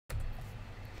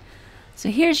So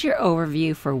here's your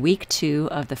overview for week 2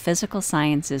 of the Physical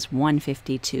Sciences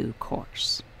 152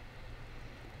 course.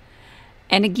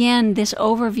 And again, this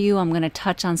overview, I'm going to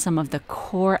touch on some of the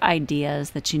core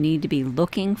ideas that you need to be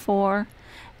looking for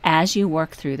as you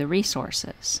work through the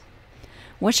resources.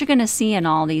 What you're going to see in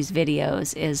all these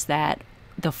videos is that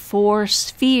the 4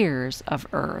 spheres of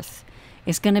Earth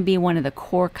is going to be one of the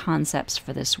core concepts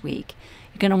for this week.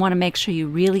 You're going to want to make sure you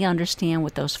really understand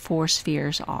what those 4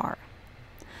 spheres are.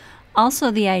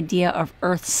 Also, the idea of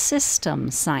Earth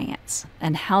system science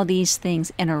and how these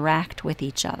things interact with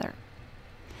each other.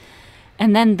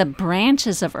 And then the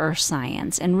branches of Earth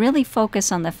science, and really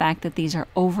focus on the fact that these are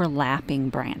overlapping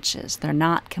branches. They're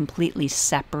not completely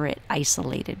separate,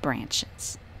 isolated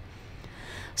branches.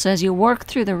 So as you work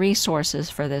through the resources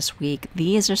for this week,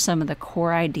 these are some of the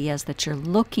core ideas that you're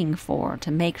looking for to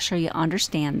make sure you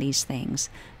understand these things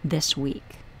this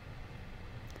week.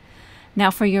 Now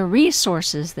for your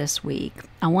resources this week,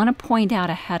 I want to point out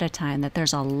ahead of time that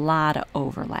there's a lot of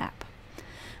overlap.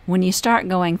 When you start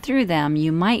going through them,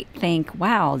 you might think,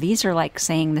 wow, these are like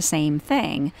saying the same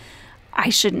thing. I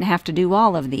shouldn't have to do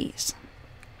all of these.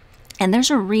 And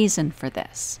there's a reason for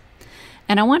this.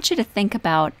 And I want you to think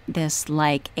about this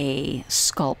like a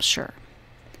sculpture.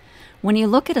 When you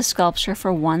look at a sculpture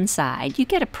for one side, you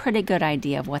get a pretty good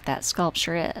idea of what that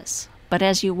sculpture is. But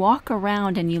as you walk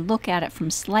around and you look at it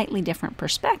from slightly different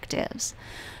perspectives,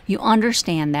 you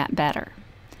understand that better.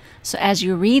 So as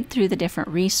you read through the different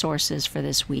resources for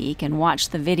this week and watch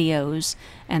the videos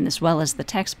and as well as the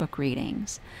textbook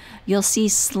readings, you'll see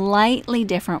slightly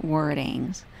different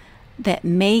wordings that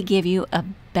may give you a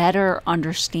better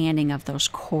understanding of those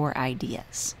core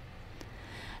ideas.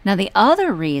 Now the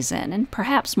other reason, and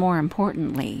perhaps more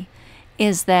importantly,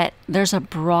 is that there's a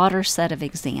broader set of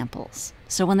examples.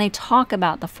 So when they talk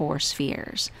about the 4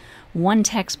 spheres, one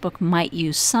textbook might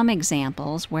use some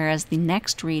examples, whereas the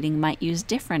next reading might use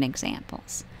different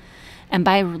examples. And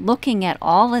by looking at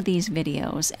all of these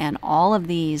videos and all of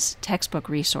these textbook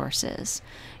resources,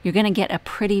 you're going to get a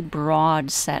pretty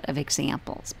broad set of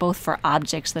examples, both for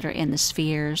objects that are in the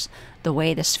spheres, the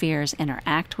way the spheres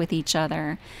interact with each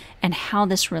other, and how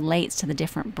this relates to the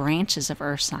different branches of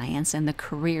earth science and the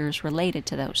careers related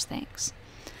to those things.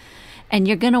 And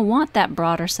you're going to want that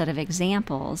broader set of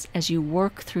examples as you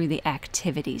work through the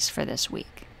activities for this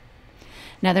week.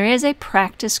 Now there is a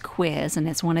practice quiz, and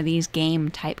it's one of these game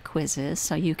type quizzes,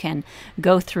 so you can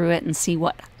go through it and see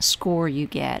what score you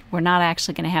get. We're not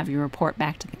actually going to have you report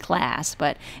back to the class,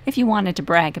 but if you wanted to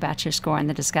brag about your score on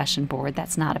the discussion board,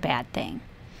 that's not a bad thing.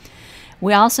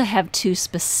 We also have 2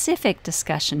 specific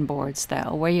discussion boards,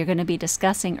 though, where you're going to be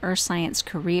discussing earth science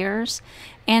careers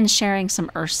and sharing some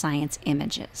earth science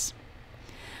images.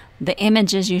 The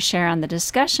images you share on the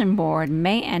discussion board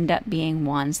may end up being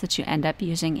ones that you end up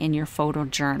using in your photo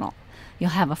journal. You'll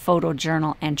have a photo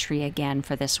journal entry again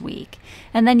for this week.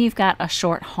 And then you've got a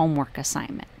short homework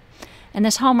assignment. And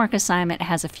this homework assignment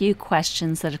has a few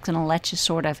questions that are going to let you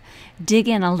sort of dig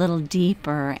in a little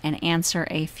deeper and answer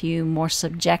a few more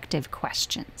subjective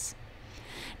questions.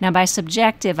 Now by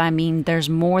subjective, I mean there's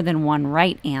more than one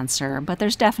right answer, but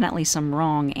there's definitely some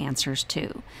wrong answers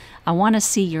too. I want to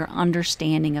see your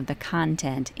understanding of the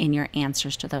content in your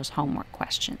answers to those homework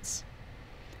questions.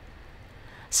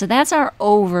 So that's our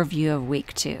overview of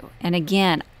week 2. And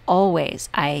again, always,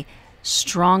 I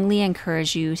strongly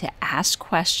encourage you to ask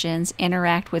questions,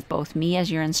 interact with both me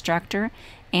as your instructor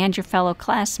and your fellow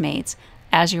classmates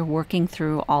as you're working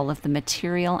through all of the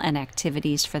material and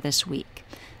activities for this week.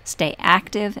 Stay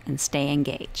active and stay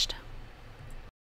engaged.